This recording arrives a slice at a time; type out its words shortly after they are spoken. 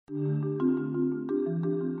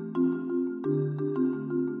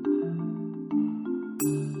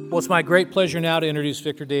Well, it's my great pleasure now to introduce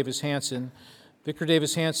Victor Davis Hanson. Victor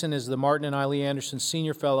Davis Hanson is the Martin and Illie Anderson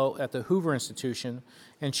Senior Fellow at the Hoover Institution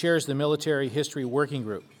and chairs the Military History Working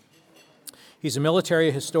Group. He's a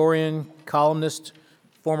military historian, columnist,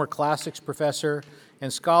 former classics professor,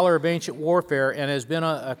 and scholar of ancient warfare, and has been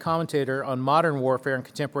a commentator on modern warfare and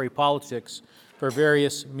contemporary politics for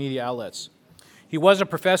various media outlets. He was a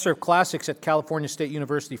professor of classics at California State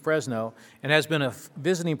University, Fresno, and has been a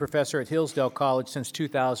visiting professor at Hillsdale College since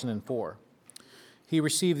 2004. He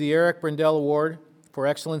received the Eric Brendel Award for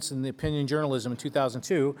Excellence in the Opinion Journalism in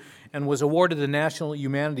 2002 and was awarded the National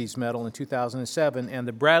Humanities Medal in 2007 and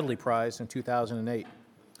the Bradley Prize in 2008.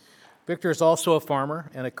 Victor is also a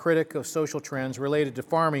farmer and a critic of social trends related to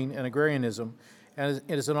farming and agrarianism, and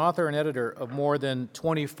is an author and editor of more than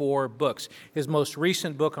 24 books. His most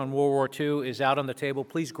recent book on World War II is out on the table.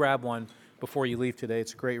 Please grab one before you leave today.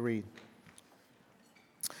 It's a great read.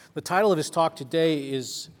 The title of his talk today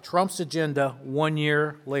is Trump's Agenda 1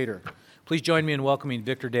 Year Later. Please join me in welcoming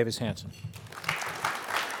Victor Davis Hanson.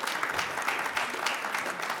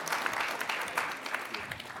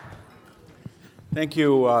 Thank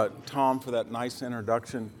you, Tom, for that nice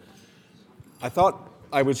introduction. I thought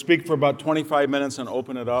I would speak for about 25 minutes and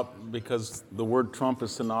open it up because the word Trump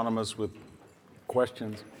is synonymous with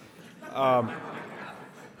questions.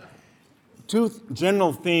 Two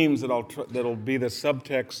general themes that'll be the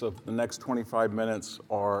subtext of the next 25 minutes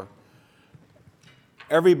are: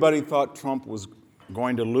 everybody thought Trump was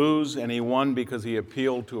going to lose, and he won because he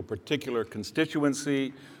appealed to a particular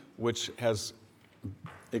constituency, which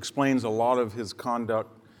explains a lot of his conduct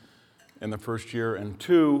in the first year. And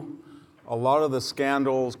two, a lot of the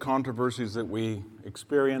scandals, controversies that we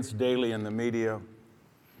experience daily in the media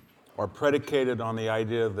are predicated on the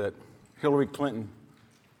idea that Hillary Clinton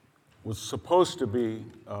was supposed to be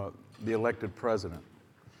the elected president.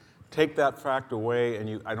 Take that fact away,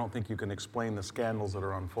 and I don't think you can explain the scandals that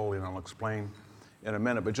are unfolding. I'll explain in a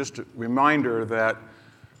minute. But just a reminder that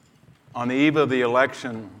on the eve of the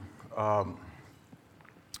election,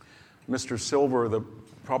 Mr. Silver,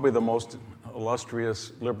 probably the most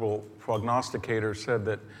illustrious liberal prognosticator, said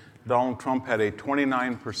that Donald Trump had a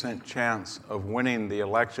 29% chance of winning the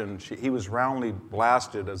election. He was roundly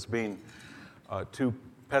blasted as being too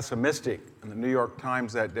pessimistic. And the New York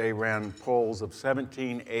Times that day ran polls of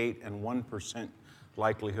 17, 8, and 1%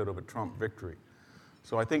 likelihood of a Trump victory.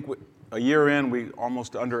 So I think a year in, we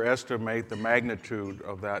almost underestimate the magnitude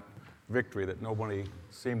of that victory that nobody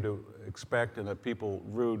seemed to expect and that people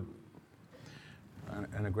rued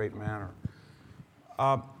in a great manner.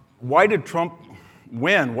 Why did Trump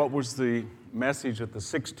win? What was the message that the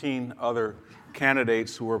 16 other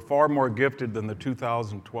candidates who were far more gifted than the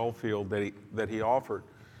 2012 field that he offered?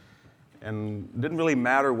 And it didn't really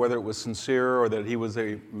matter whether it was sincere or that he was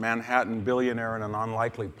a Manhattan billionaire and an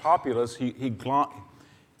unlikely populist. He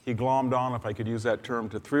glommed on, if I could use that term,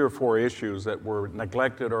 to 3 or 4 issues that were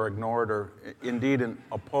neglected or ignored or indeed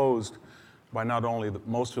opposed by not only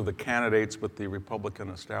most of the candidates, but the Republican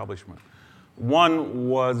establishment. One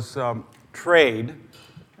was trade,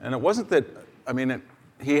 and it wasn't that,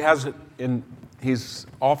 he's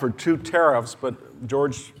offered 2 tariffs, but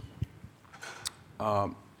George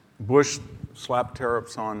Bush slapped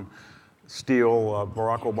tariffs on steel.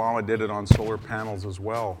 Barack Obama did it on solar panels as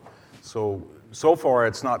well. So far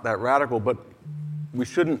it's not that radical, but we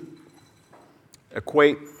shouldn't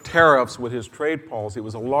equate tariffs with his trade policy. It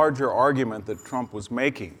was a larger argument that Trump was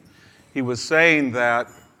making. He was saying that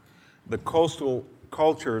the coastal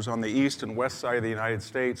cultures on the east and west side of the United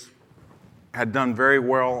States had done very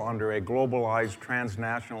well under a globalized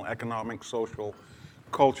transnational economic, social,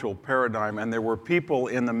 cultural paradigm, and there were people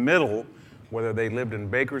in the middle, whether they lived in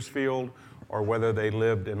Bakersfield or whether they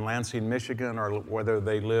lived in Lansing, Michigan, or whether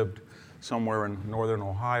they lived somewhere in northern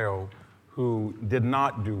Ohio, who did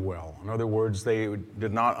not do well. In other words, they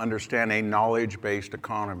did not understand a knowledge-based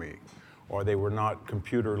economy, or they were not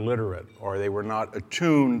computer literate, or they were not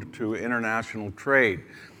attuned to international trade.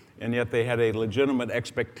 And yet they had a legitimate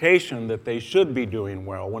expectation that they should be doing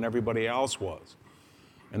well when everybody else was.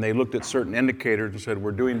 And they looked at certain indicators and said,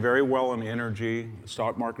 we're doing very well in energy, the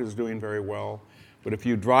stock market is doing very well. But if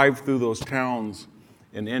you drive through those towns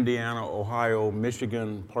in Indiana, Ohio,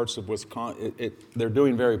 Michigan, parts of Wisconsin, they're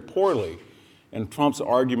doing very poorly. And Trump's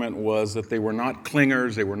argument was that they were not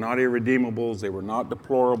clingers, they were not irredeemables, they were not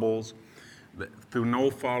deplorables. Through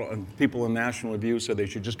no follow, and people in National Review said they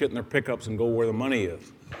should just get in their pickups and go where the money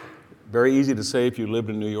is. Very easy to say if you lived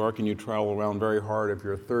in New York and you travel around very hard if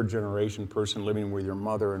you're a third-generation person living with your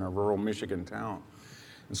mother in a rural Michigan town.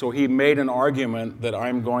 And so he made an argument that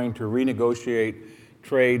I'm going to renegotiate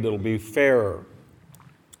trade that'll be fairer.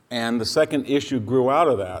 And the second issue grew out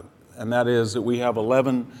of that, and that is that we have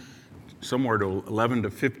somewhere to 11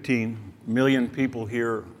 to 15 million people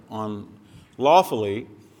here on lawfully,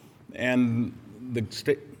 and the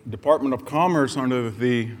Department of Commerce under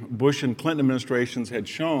the Bush and Clinton administrations had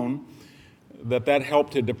shown that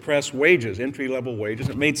helped to depress wages, entry-level wages.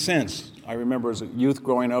 It made sense. I remember as a youth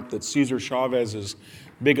growing up that Cesar Chavez's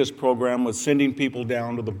biggest program was sending people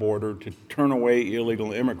down to the border to turn away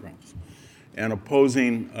illegal immigrants and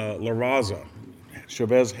opposing La Raza.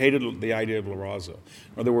 Chavez hated the idea of La Raza.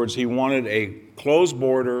 In other words, he wanted a closed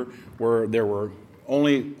border where there were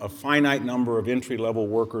only a finite number of entry-level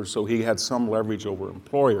workers, so he had some leverage over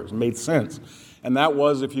employers. It made sense. And that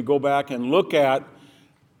was, if you go back and look at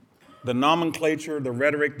the nomenclature, the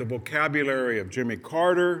rhetoric, the vocabulary of Jimmy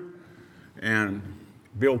Carter and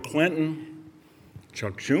Bill Clinton,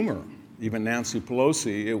 Chuck Schumer, even Nancy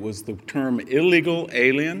Pelosi, it was the term illegal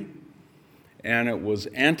alien, and it was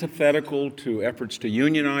antithetical to efforts to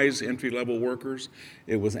unionize entry-level workers.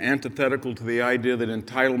 It was antithetical to the idea that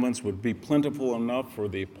entitlements would be plentiful enough for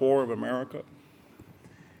the poor of America.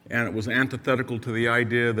 And it was antithetical to the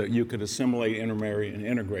idea that you could assimilate, intermarry, and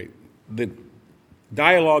integrate. The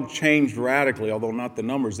dialogue changed radically, although not the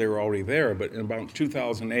numbers, they were already there, but in about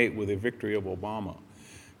 2008 with the victory of Obama.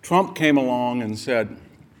 Trump came along and said,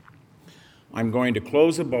 I'm going to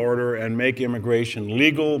close the border and make immigration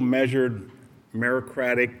legal, measured,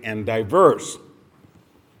 meritocratic, and diverse.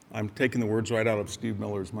 I'm taking the words right out of Steve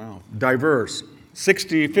Miller's mouth. Diverse.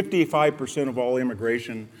 55% of all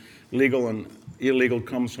immigration, legal and illegal,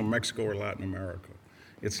 comes from Mexico or Latin America.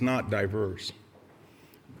 It's not diverse.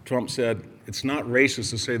 Trump said, it's not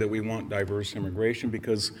racist to say that we want diverse immigration,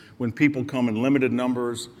 because when people come in limited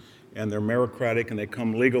numbers and they're meritocratic and they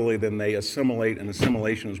come legally, then they assimilate, and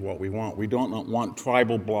assimilation is what we want. We don't want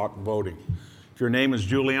tribal block voting. If your name is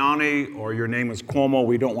Giuliani or your name is Cuomo,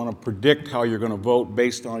 we don't want to predict how you're going to vote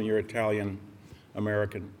based on your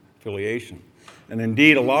Italian-American affiliation. And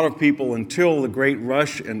indeed, a lot of people, until the great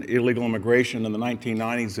rush in illegal immigration in the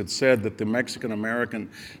 1990s, had said that the Mexican-American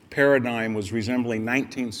paradigm was resembling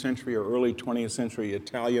 19th century or early 20th century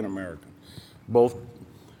Italian-American. Both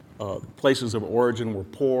places of origin were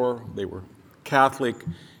poor, they were Catholic,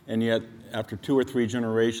 and yet after 2 or 3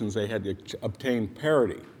 generations, they had to obtain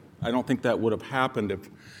parity. I don't think that would have happened if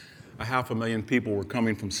 500,000 people were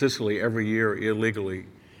coming from Sicily every year illegally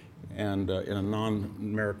and in a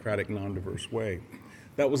non-meritocratic, non-diverse way.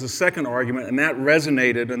 That was the second argument, and that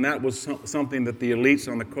resonated, and that was something that the elites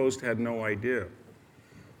on the coast had no idea.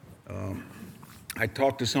 I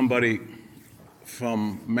talked to somebody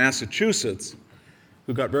from Massachusetts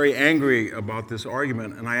who got very angry about this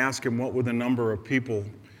argument, and I asked him what were the number of people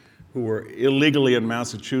who were illegally in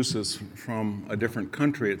Massachusetts from a different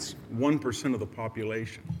country. It's 1% of the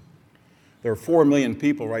population. There are 4 million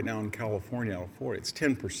people right now in California out of 40. It's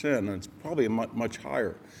 10%, and it's probably much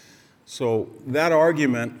higher. So that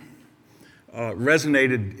argument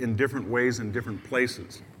resonated in different ways in different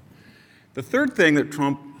places. The third thing that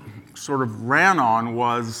Trump sort of ran on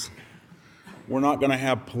was, we're not going to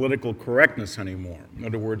have political correctness anymore. In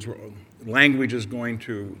other words, language is going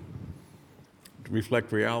to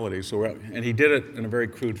reflect reality. And he did it in a very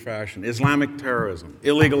crude fashion. Islamic terrorism,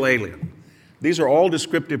 illegal alien. These are all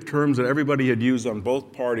descriptive terms that everybody had used on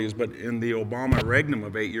both parties, but in the Obama regnum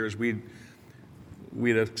of 8 years, we'd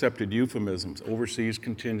accepted euphemisms: overseas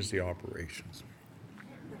contingency operations,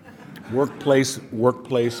 workplace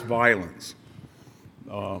violence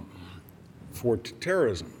for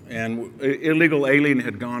terrorism. And illegal alien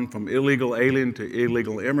had gone from illegal alien to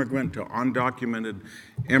illegal immigrant to undocumented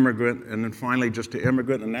immigrant, and then finally just to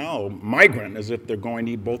immigrant, and now migrant, as if they're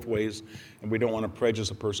going both ways, and we don't want to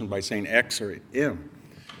prejudice a person by saying X or M.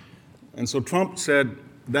 And so Trump said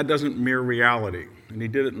that doesn't mirror reality, and he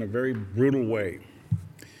did it in a very brutal way.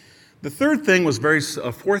 The fourth thing was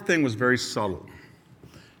very subtle,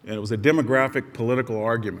 and it was a demographic political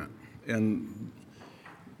argument. And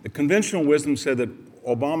the conventional wisdom said that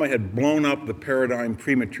Obama had blown up the paradigm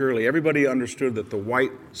prematurely. Everybody understood that the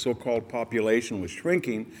white so-called population was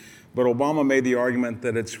shrinking, but Obama made the argument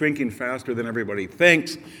that it's shrinking faster than everybody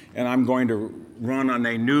thinks, and I'm going to run on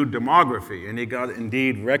a new demography. And he got,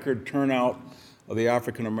 indeed, record turnout of the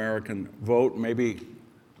African-American vote, maybe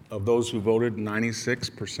of those who voted,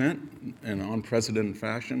 96% in unprecedented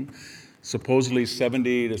fashion, supposedly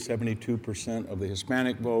 70 to 72% of the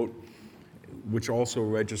Hispanic vote, which also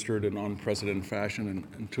registered in unprecedented fashion,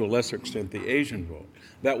 and to a lesser extent, the Asian vote.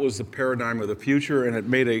 That was the paradigm of the future, and it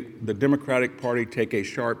made the Democratic Party take a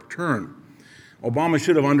sharp turn. Obama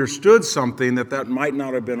should have understood something, that might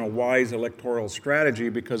not have been a wise electoral strategy,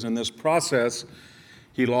 because in this process,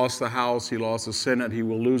 He lost the House, he lost the Senate, he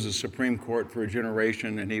will lose the Supreme Court for a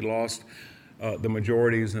generation, and he lost the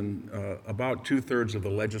majorities in about 2/3 of the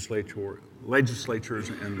legislatures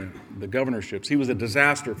and the governorships. He was a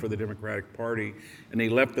disaster for the Democratic Party, and he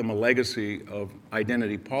left them a legacy of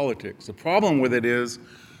identity politics. The problem with it is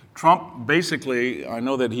Trump basically, I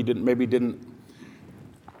know that he didn't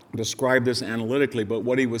describe this analytically, but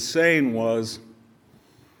what he was saying was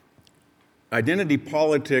identity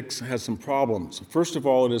politics has some problems. First of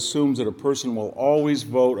all, it assumes that a person will always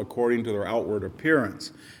vote according to their outward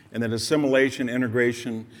appearance, and that assimilation,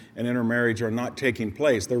 integration, and intermarriage are not taking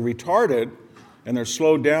place. They're retarded and they're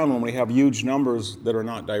slowed down when we have huge numbers that are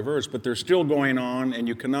not diverse, but they're still going on, and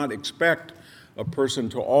you cannot expect a person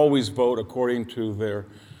to always vote according to their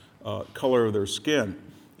color of their skin.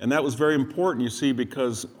 And that was very important, you see,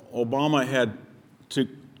 because Obama had to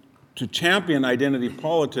champion identity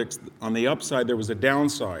politics. On the upside, there was a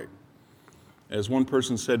downside. As one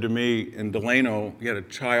person said to me in Delano, he had a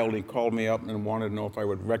child, he called me up and wanted to know if I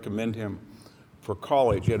would recommend him for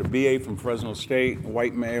college. He had a BA from Fresno State,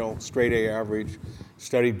 white male, straight A average,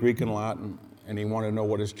 studied Greek and Latin, and he wanted to know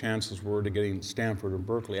what his chances were to getting Stanford or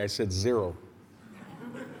Berkeley. I said 0.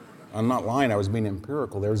 I'm not lying, I was being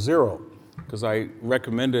empirical. There's 0, because I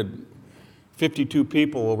recommended 52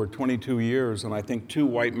 people over 22 years, and I think 2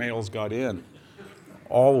 white males got in,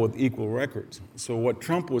 all with equal records. So what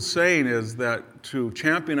Trump was saying is that to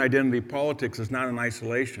champion identity politics is not in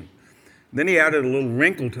isolation. Then he added a little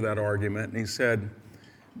wrinkle to that argument, and he said,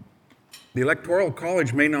 the Electoral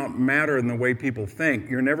College may not matter in the way people think.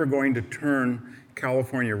 You're never going to turn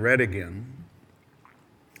California red again.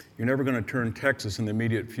 You're never going to turn Texas in the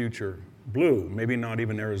immediate future blue, maybe not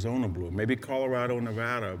even Arizona blue, maybe Colorado,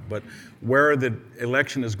 Nevada, but where the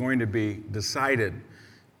election is going to be decided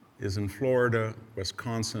is in Florida,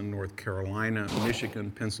 Wisconsin, North Carolina,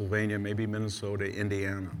 Michigan, Pennsylvania, maybe Minnesota,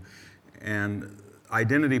 Indiana. And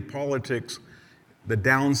identity politics, the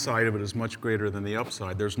downside of it is much greater than the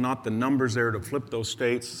upside. There's not the numbers there to flip those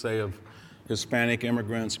states, say of Hispanic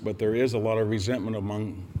immigrants, but there is a lot of resentment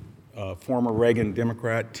among former Reagan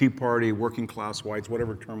Democrat, Tea Party, working class whites,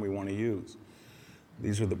 whatever term we want to use.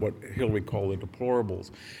 These are what Hillary called the deplorables.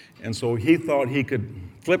 And so he thought he could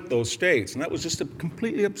flip those states, and that was just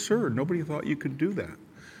completely absurd. Nobody thought you could do that.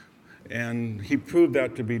 And he proved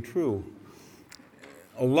that to be true.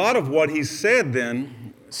 A lot of what he said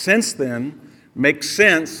since then, makes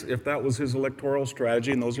sense if that was his electoral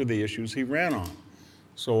strategy, and those are the issues he ran on.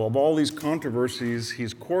 So of all these controversies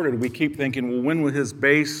he's courted, we keep thinking, well, when will his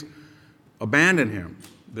base abandon him,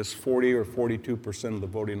 this 40 or 42% of the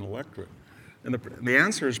voting electorate? And the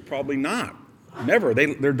answer is probably not. Never.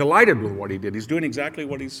 They're delighted with what he did. He's doing exactly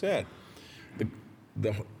what he said.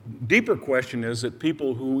 The deeper question is that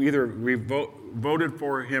people who either voted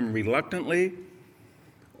for him reluctantly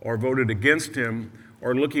or voted against him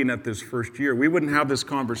are looking at this first year. We wouldn't have this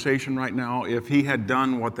conversation right now if he had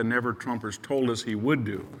done what the Never-Trumpers told us he would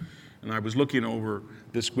do. And I was looking over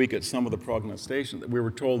this week at some of the prognostications. We were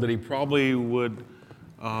told that he probably would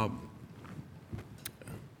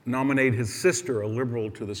nominate his sister, a liberal,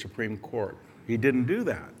 to the Supreme Court. He didn't do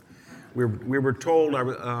that. We were told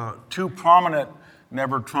 2 prominent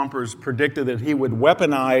Never-Trumpers predicted that he would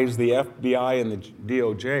weaponize the FBI and the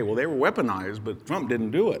DOJ. Well, they were weaponized, but Trump didn't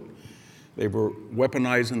do it. They were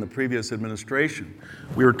weaponized in the previous administration.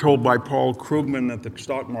 We were told by Paul Krugman that the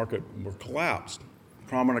stock market were collapsed.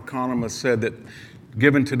 Prominent economists said that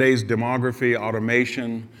given today's demography,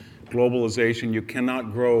 automation, globalization, you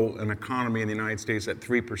cannot grow an economy in the United States at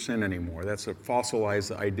 3% anymore. That's a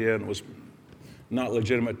fossilized idea, and it was not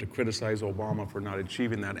legitimate to criticize Obama for not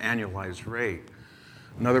achieving that annualized rate.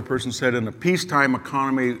 Another person said in a peacetime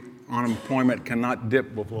economy, unemployment cannot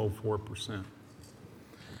dip below 4%.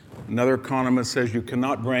 Another economist says you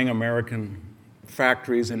cannot bring American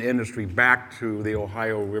factories and industry back to the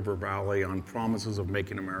Ohio River Valley on promises of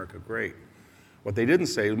making America great. What they didn't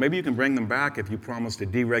say is maybe you can bring them back if you promise to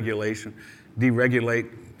deregulate,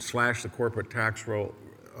 slash the corporate tax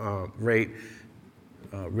rate,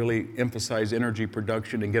 really emphasize energy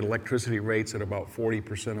production and get electricity rates at about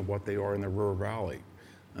 40% of what they are in the River Valley.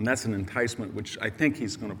 And that's an enticement which I think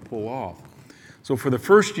he's going to pull off. So for the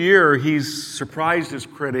first year, he's surprised his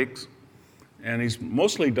critics, and he's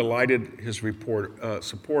mostly delighted his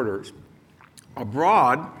supporters.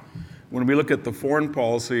 Abroad, when we look at the foreign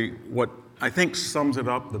policy, what I think sums it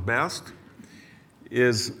up the best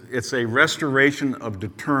is it's a restoration of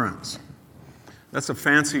deterrence. That's a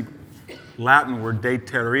fancy Latin word,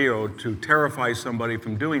 deterreo, to terrify somebody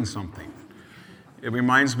from doing something. It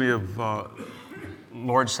reminds me of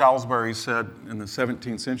Lord Salisbury said in the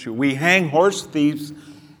 17th century, we hang horse thieves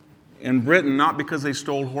in Britain, not because they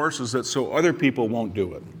stole horses, that so other people won't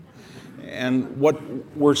do it. And what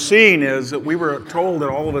we're seeing is that we were told that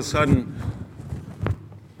all of a sudden,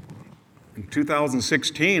 in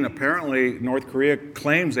 2016, apparently North Korea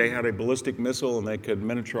claims they had a ballistic missile and they could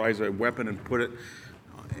miniaturize a weapon and put it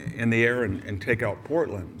in the air and take out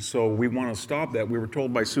Portland. So we want to stop that. We were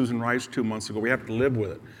told by Susan Rice 2 months ago, we have to live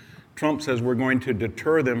with it. Trump says we're going to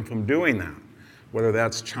deter them from doing that, whether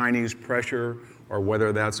that's Chinese pressure or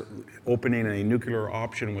whether that's opening a nuclear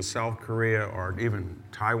option with South Korea or even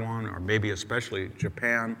Taiwan or maybe especially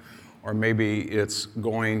Japan, or maybe it's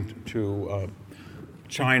going to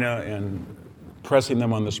China and pressing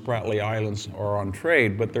them on the Spratly Islands or on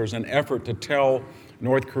trade. But there's an effort to tell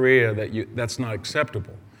North Korea that that's not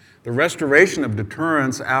acceptable. The restoration of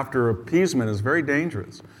deterrence after appeasement is very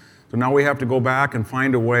dangerous. So now we have to go back and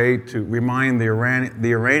find a way to remind the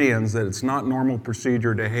Iranians that it's not normal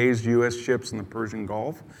procedure to haze U.S. ships in the Persian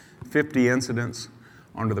Gulf. 50 incidents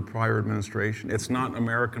under the prior administration. It's not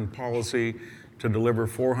American policy to deliver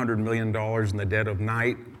 $400 million in the dead of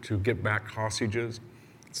night to get back hostages.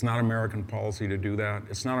 It's not American policy to do that.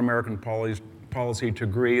 It's not American policy to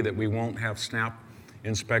agree that we won't have snap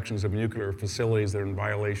inspections of nuclear facilities that are in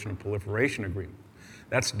violation of proliferation agreement.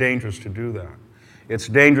 That's dangerous to do that. It's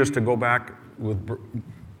dangerous to go back with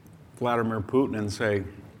Vladimir Putin and say,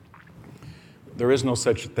 there is no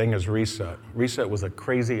such thing as reset. Reset was a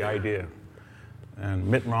crazy idea. And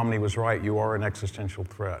Mitt Romney was right, you are an existential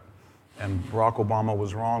threat. And Barack Obama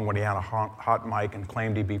was wrong when he had a hot mic and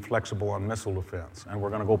claimed he'd be flexible on missile defense. And we're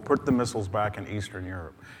going to go put the missiles back in Eastern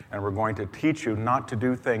Europe. And we're going to teach you not to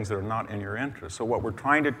do things that are not in your interest. So what we're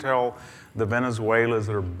trying to tell the Venezuelans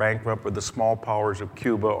that are bankrupt with the small powers of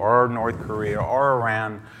Cuba or North Korea or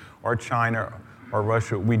Iran or China or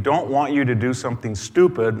Russia, we don't want you to do something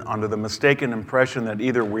stupid under the mistaken impression that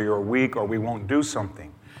either we are weak or we won't do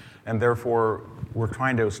something. And therefore, we're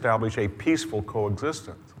trying to establish a peaceful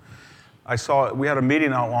coexistence. We had a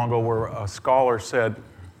meeting not long ago where a scholar said,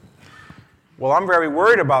 well, I'm very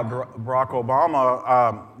worried about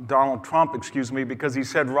Donald Trump, because he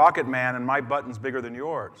said Rocket Man and my button's bigger than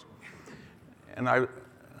yours. And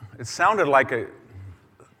it sounded like a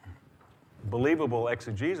believable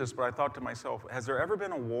exegesis, but I thought to myself, has there ever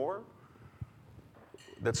been a war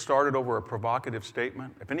that started over a provocative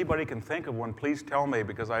statement? If anybody can think of one, please tell me,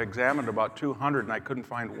 because I examined about 200 and I couldn't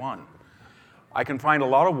find one. I can find a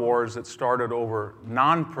lot of wars that started over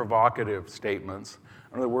non-provocative statements.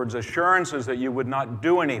 In other words, assurances that you would not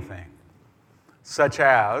do anything, such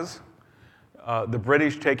as the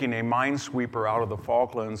British taking a minesweeper out of the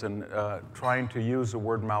Falklands and trying to use the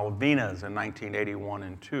word Malvinas in 1981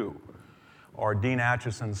 and 2, or Dean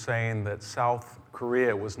Acheson saying that South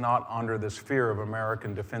Korea was not under the sphere of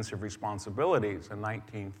American defensive responsibilities in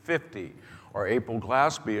 1950, or April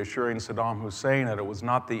Glaspie assuring Saddam Hussein that it was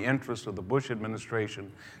not the interest of the Bush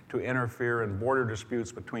administration to interfere in border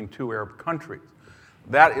disputes between two Arab countries.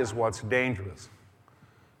 That is what's dangerous.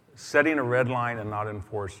 Setting a red line and not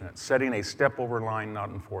enforcing it. Setting a step-over line, not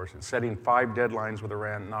enforcing it. Setting 5 deadlines with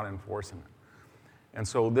Iran, not enforcing it. And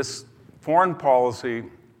so this foreign policy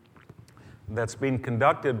that's being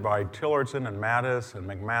conducted by Tillerson and Mattis and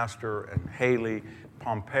McMaster and Haley,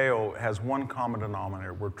 Pompeo, has one common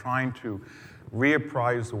denominator. We're trying to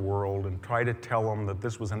reapprise the world and try to tell them that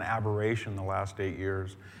this was an aberration the last 8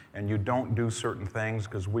 years, and you don't do certain things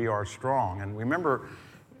because we are strong. And remember,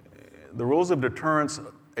 the rules of deterrence,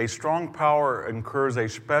 a strong power incurs a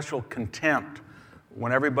special contempt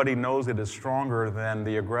when everybody knows it is stronger than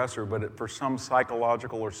the aggressor, but for some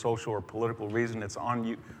psychological or social or political reason, it's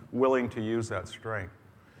unwilling to use that strength.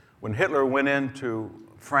 When Hitler went into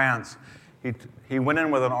France, he went in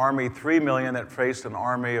with an army, 3 million, that faced an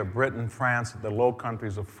army of Britain, France, the Low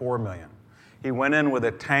Countries of 4 million. He went in with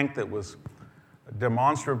a tank that was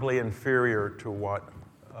demonstrably inferior to what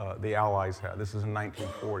the Allies had. This is in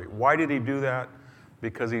 1940. Why did he do that?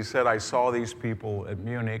 Because he said, I saw these people at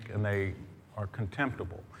Munich and they are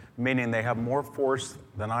contemptible, meaning they have more force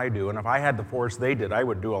than I do. And if I had the force they did, I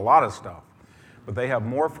would do a lot of stuff. But they have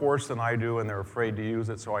more force than I do and they're afraid to use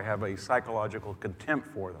it, so I have a psychological contempt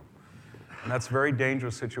for them. And that's a very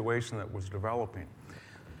dangerous situation that was developing.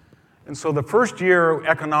 And so the first year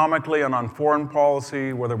economically and on foreign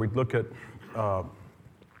policy, whether we look at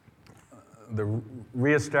the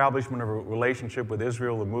reestablishment of a relationship with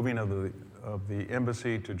Israel, the moving of the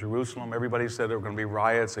embassy to Jerusalem, everybody said there were going to be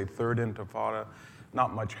riots, a third intifada.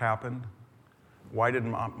 Not much happened. Why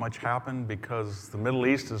didn't much happen? Because the Middle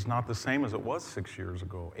East is not the same as it was 6 years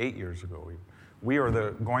ago, 8 years ago. We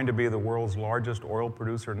are going to be the world's largest oil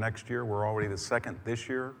producer next year. We're already the second this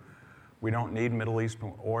year. We don't need Middle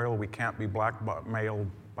Eastern oil. We can't be blackmailed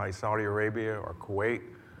by Saudi Arabia or Kuwait.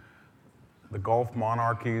 The Gulf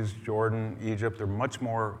monarchies, Jordan, Egypt, they're much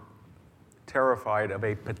more terrified of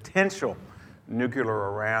a potential nuclear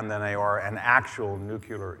Iran than they are an actual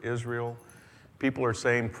nuclear Israel. People are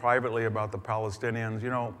saying privately about the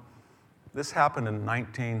Palestinians, this happened in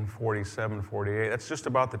 1947, 48. That's just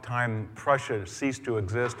about the time Prussia ceased to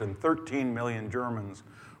exist and 13 million Germans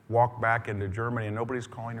walked back into Germany, and nobody's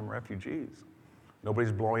calling them refugees.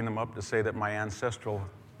 Nobody's blowing them up to say that my ancestral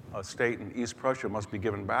state in East Prussia must be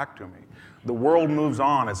given back to me. The world moves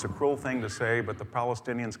on. It's a cruel thing to say, but the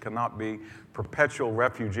Palestinians cannot be perpetual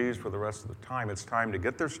refugees for the rest of the time. It's time to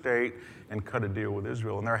get their state and cut a deal with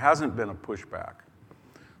Israel, and there hasn't been a pushback.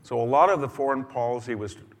 So a lot of the foreign policy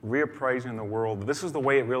was reappraising the world. This is the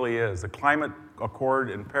way it really is. The climate accord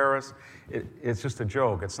in Paris, it's just a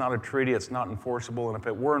joke. It's not a treaty. It's not enforceable. And if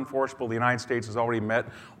it were enforceable, the United States has already met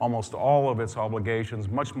almost all of its obligations,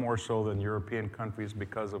 much more so than European countries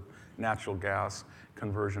because of natural gas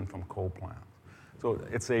conversion from coal plants. So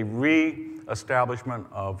it's a re-establishment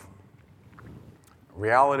of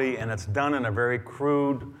reality, and it's done in a very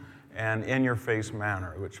crude and in-your-face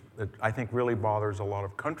manner, which I think really bothers a lot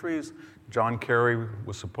of countries. John Kerry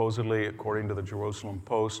was supposedly, according to the Jerusalem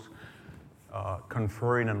Post,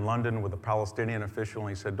 conferring in London with a Palestinian official, and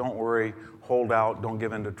he said, don't worry, hold out, don't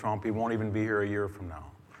give in to Trump, he won't even be here a year from now.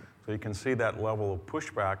 So you can see that level of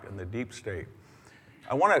pushback in the deep state.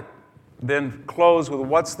 I want to then close with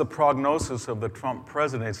what's the prognosis of the Trump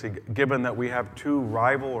presidency, given that we have two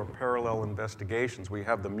rival or parallel investigations. We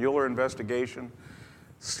have the Mueller investigation,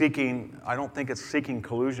 I don't think it's seeking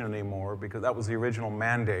collusion anymore because that was the original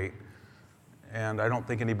mandate. And I don't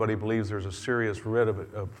think anybody believes there's a serious writ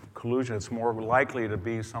of collusion. It's more likely to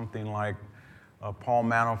be something like Paul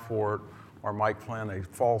Manafort or Mike Flynn, a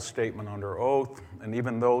false statement under oath. And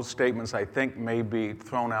even those statements, I think, may be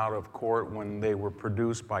thrown out of court when they were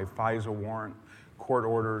produced by FISA warrant, court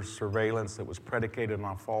orders, surveillance that was predicated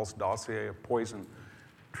on a false dossier, a poison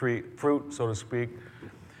fruit, so to speak.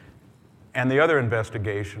 And the other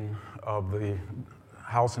investigation of the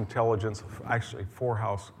House Intelligence, actually 4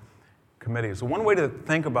 House committees. So one way to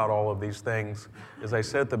think about all of these things, as I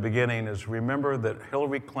said at the beginning, is remember that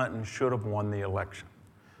Hillary Clinton should have won the election.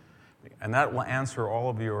 And that will answer all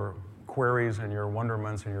of your queries and your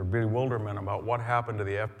wonderments and your bewilderment about what happened to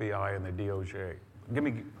the FBI and the DOJ.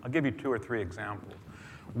 I'll give you 2 or 3 examples.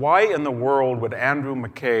 Why in the world would Andrew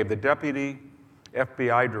McCabe, the deputy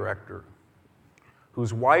FBI director,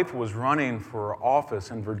 whose wife was running for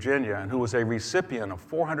office in Virginia and who was a recipient of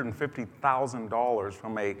 $450,000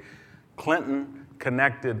 from a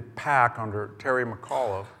Clinton-connected PAC under Terry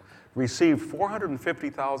McAuliffe, received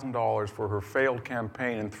 $450,000 for her failed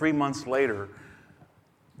campaign, and 3 months later,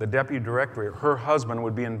 the deputy director, her husband,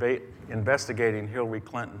 would be investigating Hillary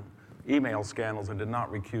Clinton email scandals and did not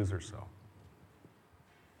recuse herself.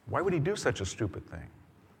 Why would he do such a stupid thing?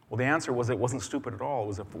 Well, the answer was it wasn't stupid at all. It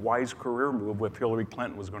was a wise career move if Hillary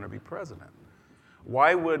Clinton was going to be president.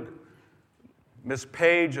 Why would Ms.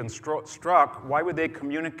 Page and Strzok, why would they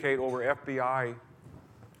communicate over FBI-owned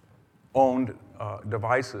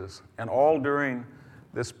devices? And all during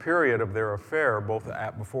this period of their affair, both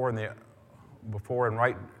before and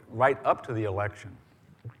right up to the election,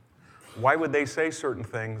 why would they say certain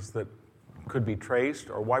things that could be traced?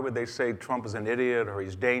 Or why would they say Trump is an idiot or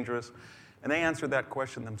he's dangerous? And they answered that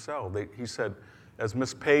question themselves. He said, as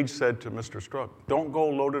Ms. Page said to Mr. Strzok, don't go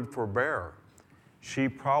loaded for bear. She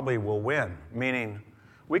probably will win, meaning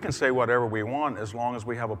we can say whatever we want as long as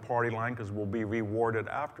we have a party line because we'll be rewarded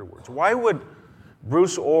afterwards. Why would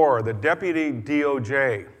Bruce Orr, the deputy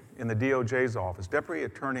DOJ in the DOJ's office, deputy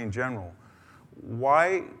attorney general,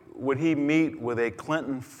 why would he meet with a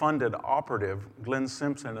Clinton-funded operative, Glenn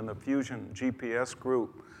Simpson and the Fusion GPS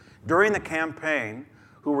group, during the campaign,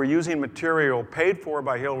 who were using material paid for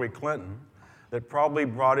by Hillary Clinton that probably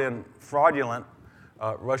brought in fraudulent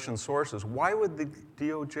Russian sources? Why would the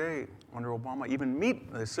DOJ under Obama even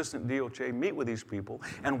meet, the assistant DOJ meet with these people?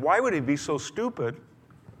 And why would he be so stupid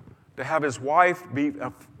to have his wife be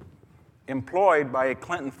employed by a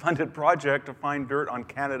Clinton-funded project to find dirt on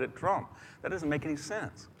candidate Trump? That doesn't make any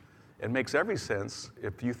sense. It makes every sense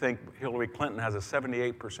if you think Hillary Clinton has a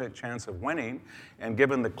 78% chance of winning, and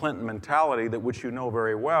given the Clinton mentality, that which you know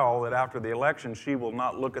very well, that after the election she will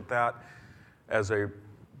not look at that as a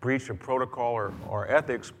breach of protocol or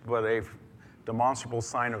ethics, but a demonstrable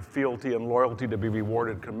sign of fealty and loyalty to be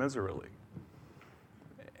rewarded commiserately.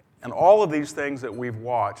 And all of these things that we've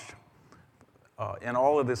watched in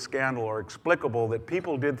all of this scandal are explicable, that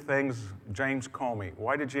people did things. James Comey.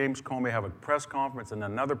 Why did James Comey have a press conference and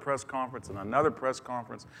another press conference and another press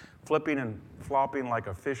conference, flipping and flopping like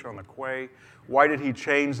a fish on the quay? Why did he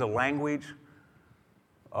change the language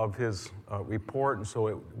of his report and so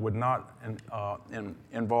it would not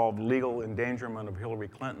involve legal endangerment of Hillary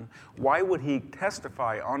Clinton? Why would he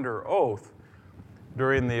testify under oath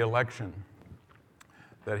during the election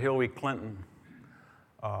that Hillary Clinton,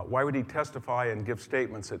 why would he testify and give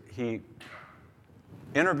statements that he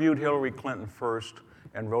interviewed Hillary Clinton first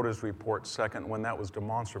and wrote his report second when that was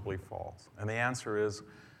demonstrably false? And the answer is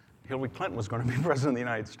Hillary Clinton was going to be president of the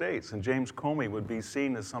United States, and James Comey would be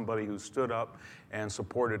seen as somebody who stood up and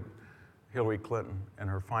supported Hillary Clinton in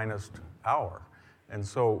her finest hour. And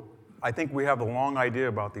so I think we have the wrong idea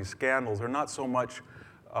about these scandals. They're not so much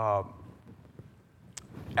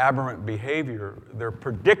aberrant behavior. They're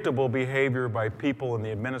predictable behavior by people in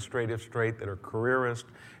the administrative state that are careerists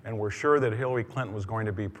and were sure that Hillary Clinton was going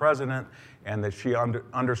to be president and that she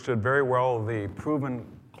understood very well the proven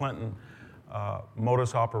Clinton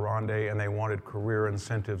modus operandi, and they wanted career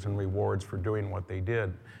incentives and rewards for doing what they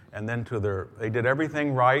did. And then they did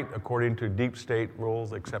everything right according to deep state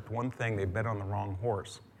rules, except one thing: they bet on the wrong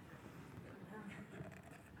horse.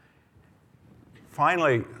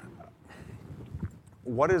 Finally,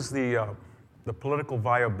 what is the political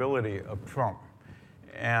viability of Trump?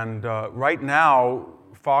 And right now,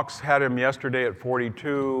 Fox had him yesterday at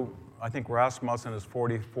 42. I think Rasmussen is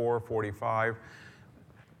 44, 45.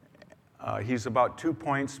 He's about 2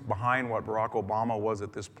 points behind what Barack Obama was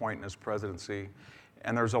at this point in his presidency.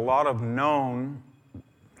 And there's a lot of known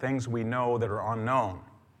things we know that are unknown.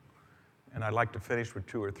 And I'd like to finish with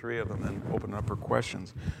 2 or 3 of them and open it up for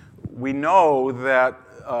questions. We know that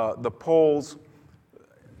the polls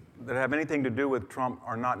that have anything to do with Trump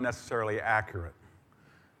are not necessarily accurate.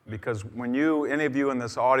 Because when any of you in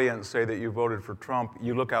this audience say that you voted for Trump,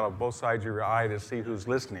 you look out of both sides of your eye to see who's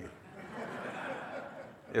listening.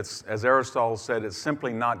 It's, as Aristotle said, it's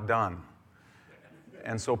simply not done.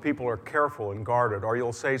 And so people are careful and guarded. Or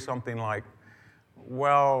you'll say something like,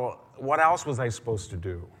 well, what else was I supposed to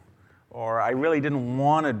do? Or I really didn't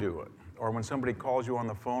want to do it. Or when somebody calls you on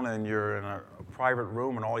the phone and you're in a private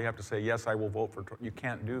room and all you have to say, yes, I will vote for Trump. You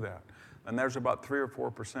can't do that. And there's about 3 or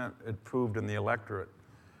 4% it proved in the electorate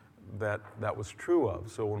that was true of.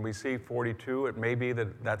 So when we see 42, it may be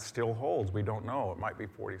that still holds. We don't know. It might be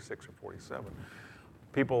 46 or 47.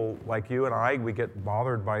 People like you and I, we get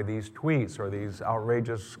bothered by these tweets or these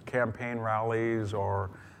outrageous campaign rallies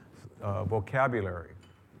or vocabulary.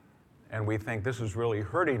 And we think this is really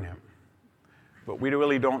hurting him. But we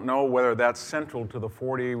really don't know whether that's central to the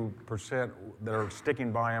 40% that are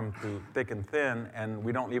sticking by him through thick and thin, and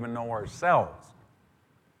we don't even know ourselves.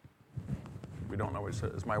 We don't know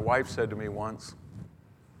ourselves. As my wife said to me once,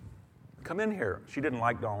 come in here. She didn't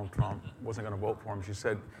like Donald Trump, wasn't going to vote for him. She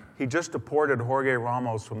said, he just deported Jorge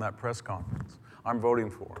Ramos from that press conference. I'm voting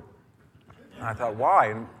for him. And I thought, why?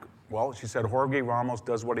 And, well, she said, Jorge Ramos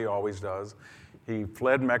does what he always does. He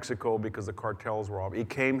fled Mexico because the cartels were off. He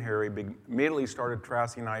came here. He immediately started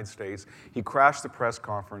trashing the United States. He crashed the press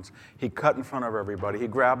conference. He cut in front of everybody. He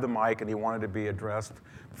grabbed the mic and he wanted to be addressed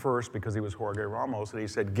first because he was Jorge Ramos. And he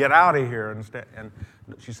said, get out of here. And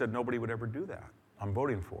she said, nobody would ever do that. I'm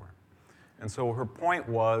voting for him. And so her point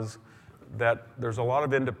was that there's a lot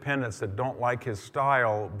of independents that don't like his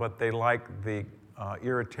style, but they like the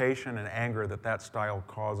irritation and anger that style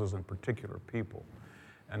causes in particular people.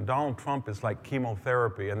 And Donald Trump is like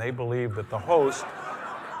chemotherapy, and they believe that the host,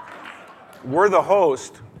 we're the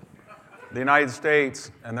host, the United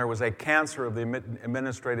States, and there was a cancer of the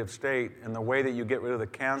administrative state, and the way that you get rid of the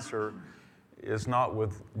cancer is not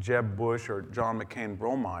with Jeb Bush or John McCain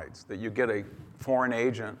bromides, that you get a foreign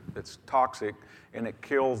agent that's toxic, and it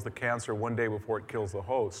kills the cancer one day before it kills the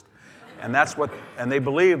host. And and they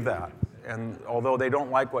believe that. And although they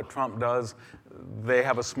don't like what Trump does, they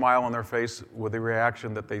have a smile on their face with the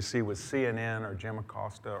reaction that they see with CNN or Jim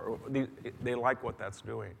Acosta. They like what that's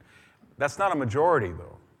doing. That's not a majority,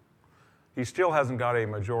 though. He still hasn't got a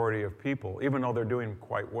majority of people, even though they're doing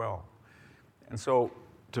quite well. And so,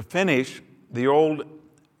 to finish, the old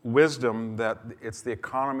wisdom that it's the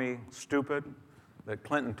economy, stupid, that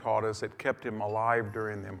Clinton taught us, it kept him alive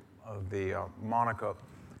during the Monica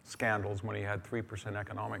scandals when he had 3%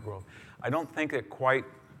 economic growth. I don't think it quite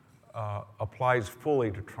applies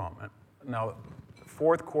fully to Trump. Now,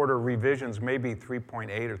 fourth quarter revisions may be 3.8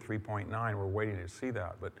 or 3.9. We're waiting to see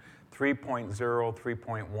that. But 3.0,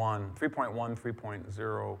 3.1,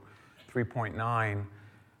 3.0, 3.9,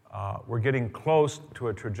 we're getting close to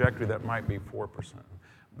a trajectory that might be 4%.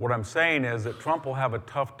 What I'm saying is that Trump will have a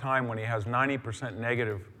tough time when he has 90%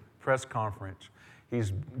 negative press conference.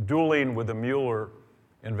 He's dueling with the Mueller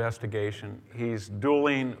investigation. He's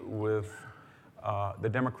dueling with the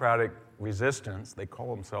Democratic resistance. They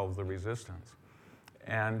call themselves the resistance.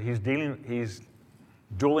 And he's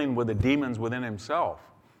dueling with the demons within himself,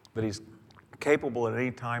 that he's capable at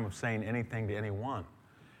any time of saying anything to anyone.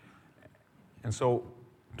 And so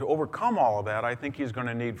to overcome all of that, I think he's going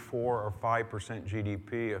to need 4 or 5%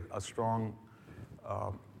 GDP, a strong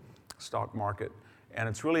stock market. And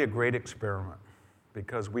it's really a great experiment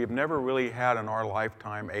because we've never really had in our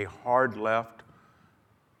lifetime a hard left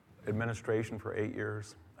administration for 8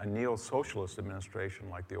 years, a neo-socialist administration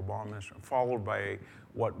like the Obama administration, followed by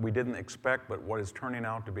what we didn't expect, but what is turning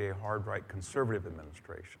out to be a hard right conservative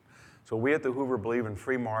administration. So we at the Hoover believe in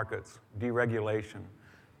free markets, deregulation,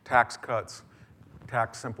 tax cuts,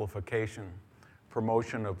 tax simplification,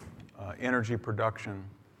 promotion of energy production,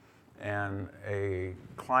 and a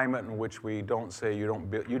climate in which we don't say you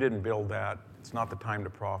didn't build that, it's not the time to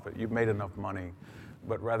profit, you've made enough money,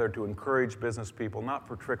 but rather to encourage business people, not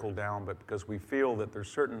for trickle down, but because we feel that there's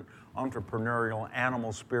certain entrepreneurial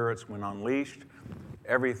animal spirits when unleashed,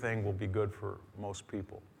 everything will be good for most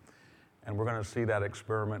people. And we're going to see that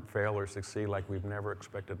experiment fail or succeed like we've never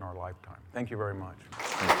expected in our lifetime. Thank you very much.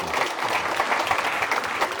 Thank you.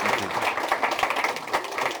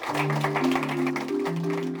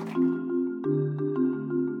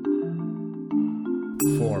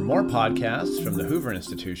 For more podcasts from the Hoover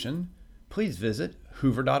Institution, please visit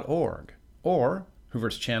hoover.org or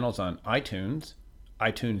Hoover's channels on iTunes,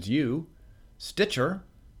 iTunes U, Stitcher,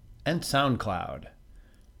 and SoundCloud.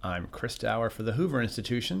 I'm Chris Dower for the Hoover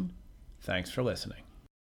Institution. Thanks for listening.